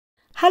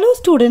Hello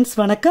students,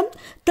 வணக்கம்.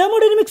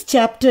 Thermodynamics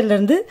chapter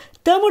லருந்து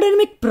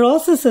thermodynamic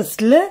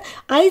processesல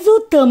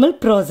isothermal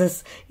process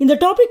இந்த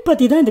topic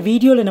பத்தி தான் இந்த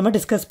வீடியோல நம்ம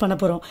டிஸ்கஸ் பண்ண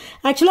போறோம்.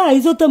 Actually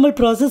isothermal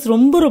process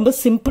ரொம்ப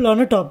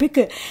சிம்பிளான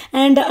டாபிக்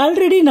and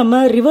already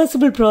நம்ம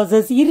reversible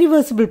process,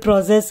 irreversible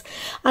process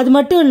அது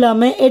மட்டும்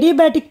இல்லாம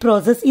adiabatic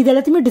process இது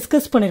எல்லாத்தையுமே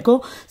டிஸ்கஸ்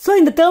பண்ணிருக்கோம்.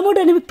 சோ இந்த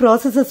thermodynamic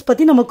processes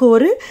பத்தி நமக்கு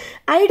ஒரு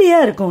ஐடியா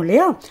இருக்கும்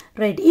இல்லையா?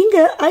 ரைட்.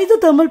 இங்க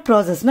isothermal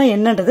processனா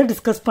என்னன்றதை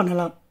டிஸ்கஸ்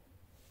பண்ணலாம்.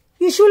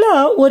 யூஸ்வலா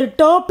ஒரு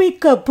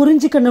டாபிக்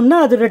புரிஞ்சுக்கணும்னா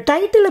அதோட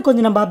டைட்டிலை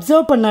கொஞ்சம் நம்ம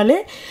அப்சர்வ் பண்ணாலே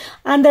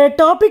அந்த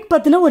டாபிக்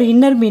பற்றின ஒரு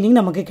இன்னர் மீனிங்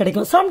நமக்கு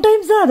கிடைக்கும்.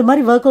 சம்டைம்ஸ் தான் அது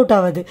மாதிரி ஒர்க் அவுட்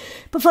ஆகுது.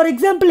 இப்போ ஃபார்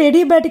எக்ஸாம்பிள்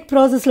எடியபேட்டிக்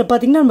ப்ராசஸில்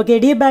பார்த்தீங்கன்னா நமக்கு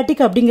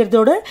எடியபேட்டிக்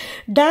அப்படிங்கிறதோட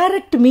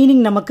டைரக்ட்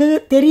மீனிங் நமக்கு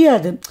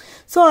தெரியாது.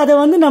 ஸோ அதை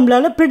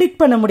நம்மளால் ப்ரிடிக்ட்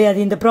பண்ண முடியாது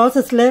இந்த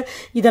ப்ராசஸில்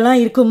இதெல்லாம்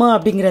இருக்குமா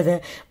அப்படிங்கிறத.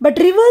 பட்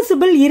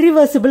ரிவர்சிபிள்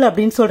இர்ரிவர்சிபிள்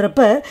அப்படின்னு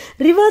சொல்கிறப்ப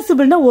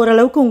ரிவர்சிபிள்னா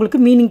ஓரளவுக்கு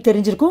உங்களுக்கு மீனிங்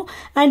தெரிஞ்சிருக்கும்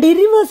அண்ட்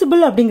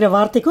இர்ரிவர்சிபிள் அப்படிங்கிற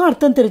வார்த்தைக்கும்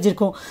அர்த்தம்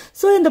தெரிஞ்சிருக்கும்.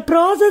 ஸோ இந்த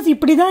ப்ராசஸ்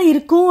இப்படி தான்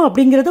இருக்கும்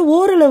அப்படிங்கிறத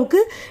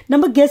ஓரளவுக்கு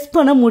நம்ம கெஸ்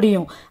பண்ண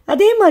முடியும்.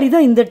 அதே மாதிரி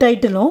தான் இந்த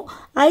டைட்டிலும்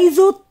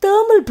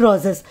ஐசோதெர்மல்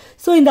ப்ராசஸ்.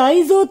 ஸோ இந்த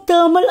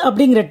ஐசோதெர்மல்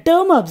அப்படிங்கிற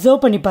டேர்ம்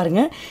அப்சர்வ் பண்ணி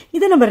பாருங்க.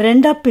 இதை நம்ம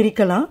ரெண்டா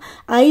பிரிக்கலாம்,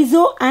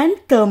 ஐசோ அண்ட்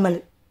தெர்மல்.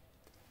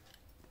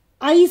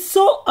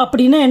 ஐசோ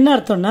அப்படின்னா என்ன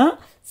அர்த்தம்னா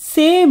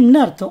சேம்னு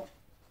அர்த்தம்.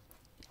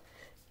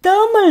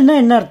 தெர்மல்னா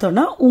என்ன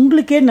அர்த்தம்னா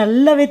உங்களுக்கே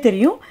நல்லாவே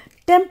தெரியும்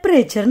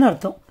டெம்பரேச்சர்னு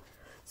அர்த்தம்.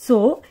 ஸோ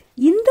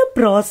இந்த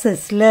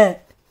ப்ராசஸில்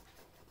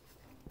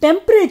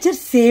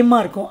டெம்பரேச்சர்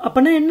சேமாக இருக்கும்.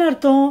 அப்போனா என்ன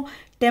அர்த்தம்?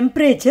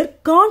 டெம்பரேச்சர்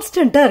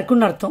கான்ஸ்டண்ட்டாக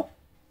இருக்குன்னு அர்த்தம்.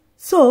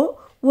 ஸோ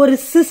ஒரு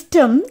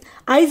சிஸ்டம்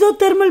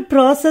ஐசோதெர்மல்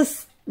ப்ராசஸ்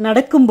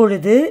நடக்கும்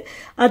பொழுது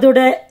அதோட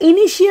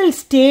இனிஷியல்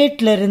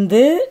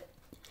ஸ்டேட்லேருந்து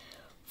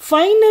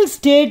ஃபைனல்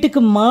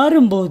ஸ்டேட்டுக்கு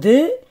மாறும்போது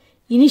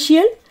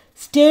இனிஷியல்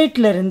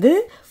ஸ்டேட்லேருந்து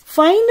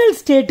ஃபைனல்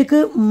ஸ்டேட்டுக்கு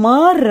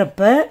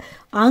மாறுறப்ப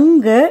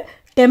அங்கே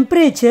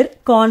டெம்பரேச்சர்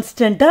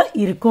கான்ஸ்டண்ட்டாக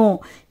இருக்கும்.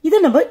 இதை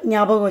நம்ம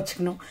ஞாபகம்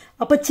வச்சுக்கணும்.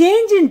 அப்போ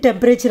சேஞ்ச் இன்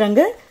டெம்பரேச்சர்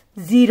அங்கே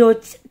ஜீரோ,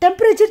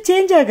 டெம்பரேச்சர்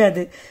சேஞ்ச்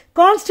ஆகாது,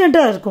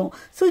 கான்ஸ்டண்ட்டாக இருக்கும்.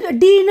 ஸோ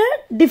டீனா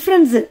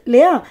டிஃப்ரென்ஸ்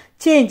இல்லையா?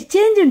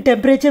 Change in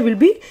temperature will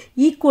be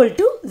equal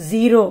to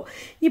zero.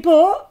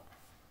 இப்போது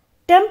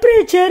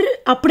டெம்பரேச்சர்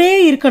அப்படியே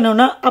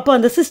இருக்கணும்னா அப்போ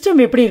அந்த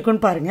சிஸ்டம் எப்படி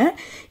இருக்குன்னு பாருங்க.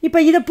 இப்போ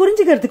இதை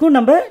புரிஞ்சுக்கிறதுக்கும்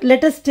நம்ம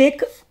லெட் அஸ்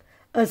டேக்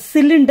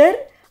சிலிண்டர்.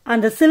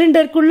 அந்த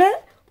சிலிண்டருக்குள்ள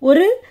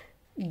ஒரு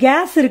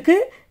கேஸ் இருக்கு,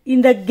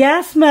 இந்த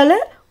கேஸ் மேலே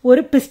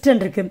ஒரு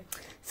பிஸ்டன் இருக்கு.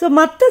 ஸோ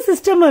மற்ற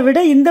சிஸ்டமை விட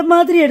இந்த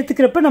மாதிரி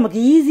எடுத்துக்கிறப்ப நமக்கு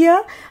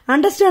ஈஸியாக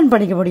அண்டர்ஸ்டாண்ட்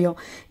பண்ணிக்க முடியும்.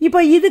 இப்போ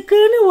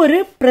இதுக்குன்னு ஒரு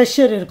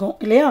ப்ரெஷர் இருக்கும்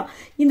இல்லையா?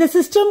 இந்த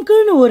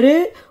சிஸ்டம்க்குன்னு ஒரு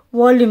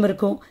வால்யூம்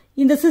இருக்கும்,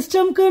 இந்த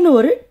சிஸ்டம்க்குன்னு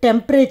ஒரு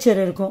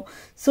டெம்பரேச்சர் இருக்கும்.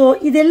 ஸோ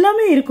இது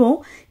எல்லாமே இருக்கும்.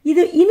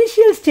 இது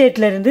இனிஷியல்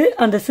ஸ்டேட்ல இருந்து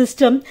அந்த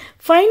சிஸ்டம்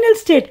ஃபைனல்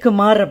ஸ்டேட்க்கு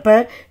மாறுறப்ப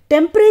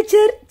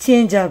டெம்பரேச்சர்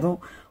சேஞ்ச் ஆகும்,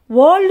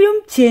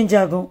 வால்யூம் சேஞ்ச்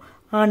ஆகும்,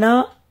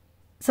 ஆனால்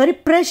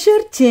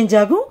ப்ரெஷர் சேஞ்ச்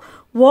ஆகும்,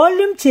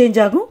 வால்யூம் சேஞ்ச்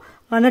ஆகும்,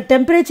 ஆனால்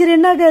டெம்பரேச்சர்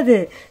என்ன ஆகாது?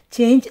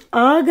 சேஞ்ச்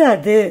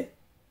ஆகாது.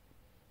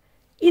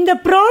 இந்த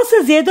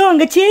ப்ராசஸ் ஏதோ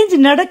அங்கே சேஞ்ச்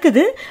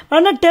நடக்குது,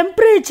 ஆனால்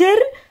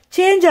டெம்பரேச்சர்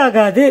சேஞ்ச்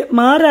ஆகாது,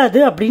 மாறாது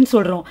அப்படின்னு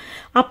சொல்கிறோம்.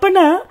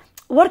 அப்போனா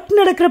ஒர்க்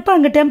நடக்கிறப்ப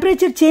அங்கே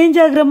டெம்பரேச்சர் சேஞ்ச்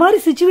ஆகுற மாதிரி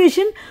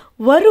சுச்சுவேஷன்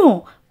வரும்.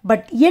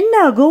 பட் என்ன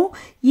ஆகும்?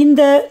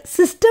 இந்த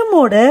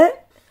சிஸ்டமோட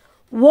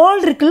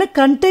வால் இருக்குல்ல,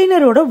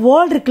 கண்டெய்னரோட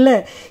வால் இருக்குல்ல,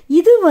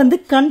 இது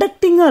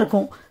கண்டக்டிங்காக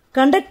இருக்கும்.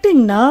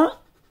 கண்டக்டிங்னா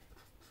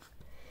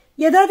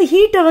ஏதாவது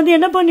ஹீட்டை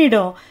என்ன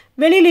பண்ணிடும்?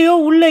 வெளியிலையோ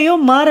உள்ளேயோ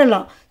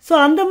மாறலாம். ஸோ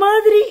அந்த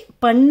மாதிரி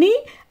பண்ணி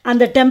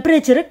அந்த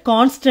டெம்பரேச்சரை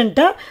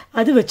கான்ஸ்டண்ட்டாக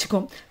அது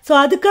வச்சுக்கும். ஸோ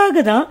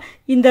அதுக்காக தான்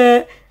இந்த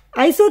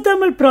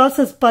ஐசோதெர்மல்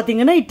ப்ராசஸ்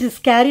பார்த்தீங்கன்னா it is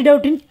carried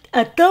out in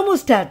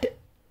thermostat.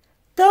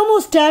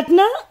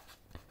 தெர்மோஸ்டாட்னா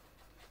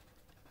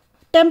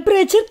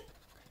temperature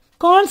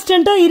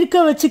கான்ஸ்டண்ட்டாக இருக்க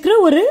வச்சுக்கிற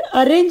ஒரு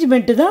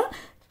அரேஞ்ச்மெண்ட்டு தான்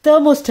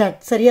தெர்மோஸ்டாட்.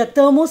 சரியா?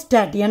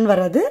 தெர்மோஸ்டாட் என்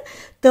வராது,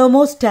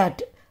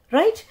 தெர்மோஸ்டாட்.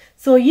 ரைட்.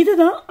 ஸோ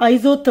இதுதான்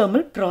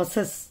ஐசோதெர்மல்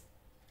ப்ராசஸ்.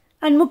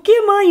 அண்ட்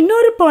முக்கியமாக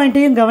இன்னொரு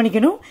பாயிண்ட்டையும்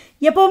கவனிக்கணும்.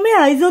 எப்போவுமே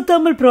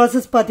ஐசோதெர்மல்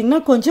ப்ராசஸ் பார்த்தீங்கன்னா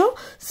கொஞ்சம்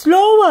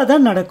ஸ்லோவாக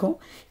தான் நடக்கும்.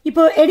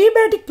 இப்போ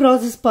எடியபேட்டிக்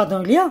ப்ராசஸ்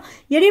பார்த்தோம் இல்லையா?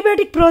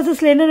 எடியபேட்டிக்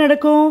ப்ராசஸில் என்ன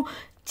நடக்கும்?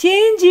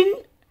 சேஞ்ச் இன்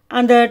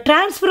அந்த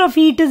transfer of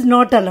heat is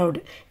not allowed.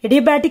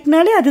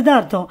 எடியபேட்டிக்னாலே அதுதான்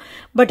அர்த்தம்.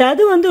 பட்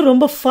அது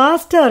ரொம்ப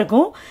ஃபாஸ்ட்டாக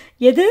இருக்கும்.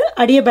 எது?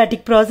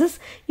 Adiabatic process.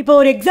 இப்போ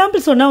ஒரு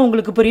எக்ஸாம்பிள் சொன்னால்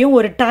உங்களுக்கு புரியும்.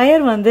 ஒரு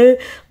டயர்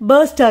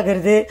பர்ஸ்ட்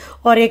ஆகிறது,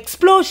 ஒரு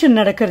எக்ஸ்ப்ளோஷன்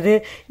நடக்கிறது,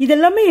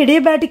 இதெல்லாமே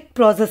எடியபேட்டிக்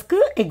ப்ராசஸ்க்கு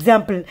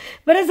எக்ஸாம்பிள்.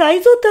 வேறஸ்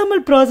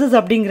ஐசோதெர்மல் ப்ராசஸ்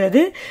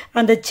அப்படிங்கிறது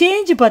அந்த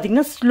சேஞ்ச்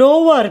பார்த்தீங்கன்னா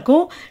ஸ்லோவாக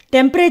இருக்கும்,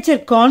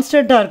 டெம்பரேச்சர்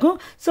கான்ஸ்டண்ட்டாக இருக்கும்.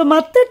 ஸோ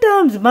மற்ற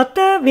டேர்ம்ஸ்,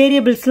 மற்ற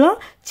வேரியபிள்ஸ்லாம்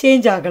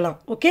சேஞ்ச் ஆகலாம்.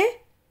 Okay.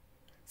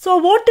 So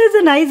what is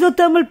an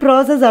isothermal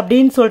process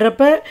அப்படின்னு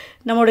சொல்கிறப்ப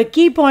நம்மளோட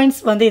கீ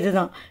பாயிண்ட்ஸ்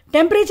இதுதான்.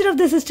 Temperature of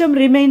the system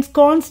remains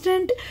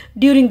constant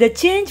during the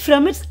change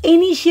from its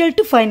initial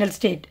to final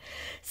state.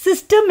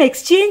 System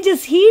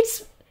exchanges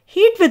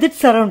heat with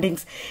it's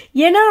surroundings.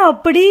 ஏன்னா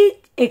அப்படி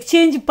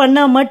exchange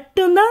பண்ணா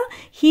மட்டும்தான்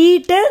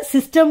ஹீட்டை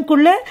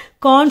சிஸ்டம்குள்ள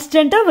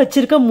கான்ஸ்டண்டா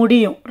வச்சிருக்க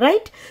முடியும்,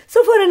 right? So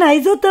for an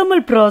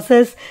isothermal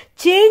process,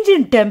 change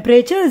in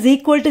temperature is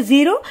equal to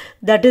 0,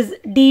 that is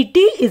dt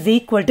is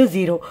equal to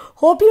 0.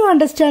 Hope you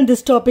understand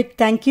this topic.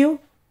 Thank you.